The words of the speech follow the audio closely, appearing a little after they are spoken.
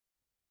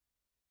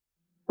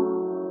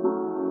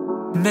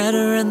Met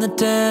her in the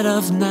dead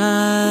of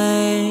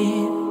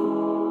night,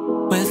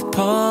 with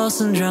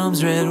pulsing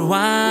drums, red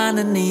wine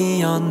and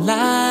neon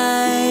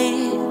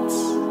lights.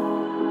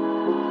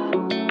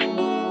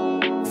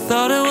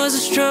 Thought it was a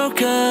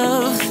stroke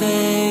of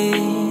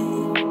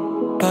fate,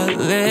 but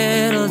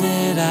little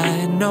did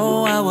I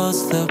know I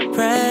was the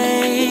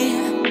prey.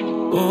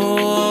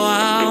 Oh,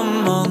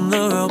 I'm on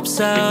the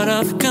ropes, out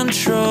of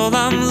control,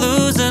 I'm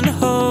losing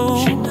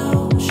hope. She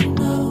knows.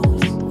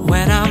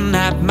 When I'm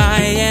at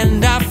my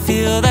end, I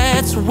feel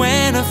that's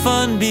when the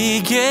fun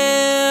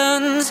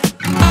begins.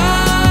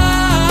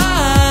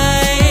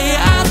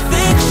 I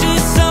think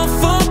she's so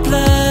full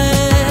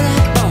blood,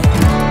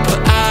 but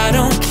I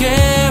don't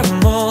care,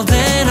 I'm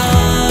holding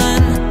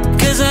on,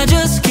 'cause I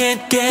just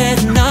can't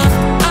get enough.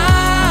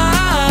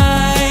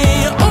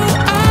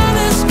 I'm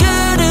as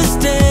good as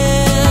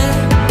dead.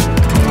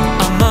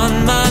 I'm on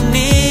my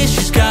knees,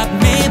 she's got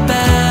me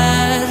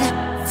bad,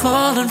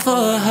 falling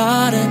for a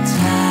heart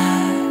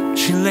attack.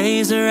 She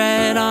lays her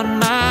head on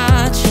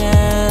my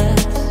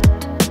chest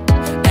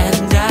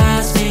and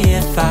asks me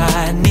if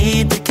I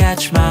need to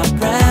catch my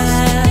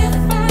breath.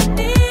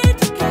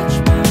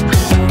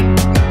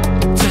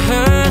 To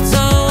her it's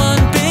all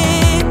one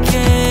big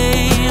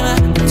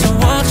game, to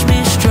watch me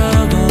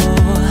struggle,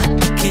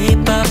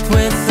 keep up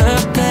with the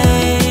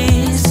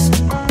pace.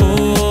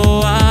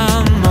 Oh,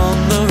 I'm on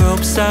the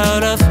ropes,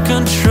 out of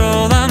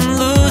control, I'm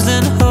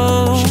losing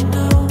hope.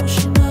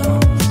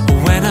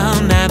 When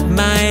I'm at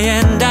my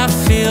end, I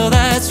feel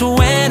that's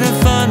when the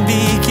fun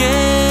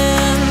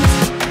begins.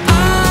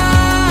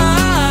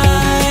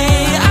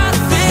 I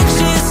think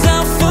she's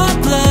out for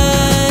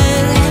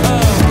blood,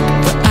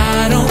 but I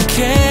don't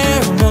care,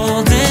 I'm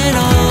holding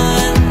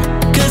on,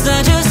 'cause I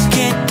just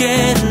can't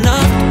get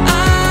enough.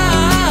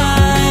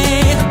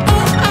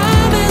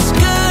 I'm as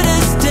good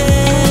as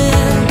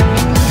dead.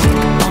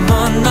 I'm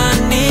on my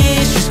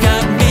knees, she's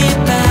got me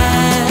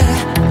bad,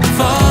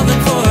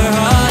 falling for a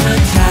heart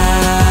attack.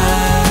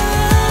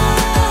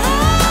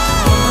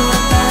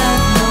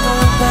 No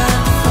going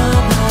back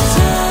from my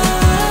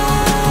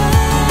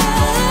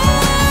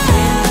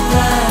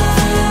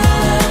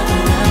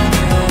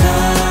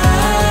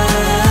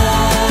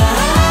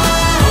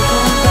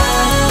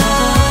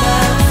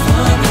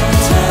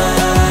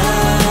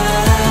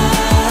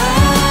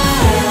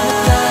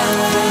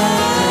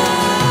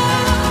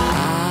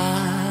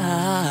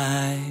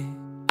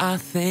I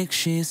think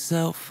she's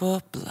out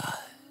for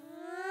blood.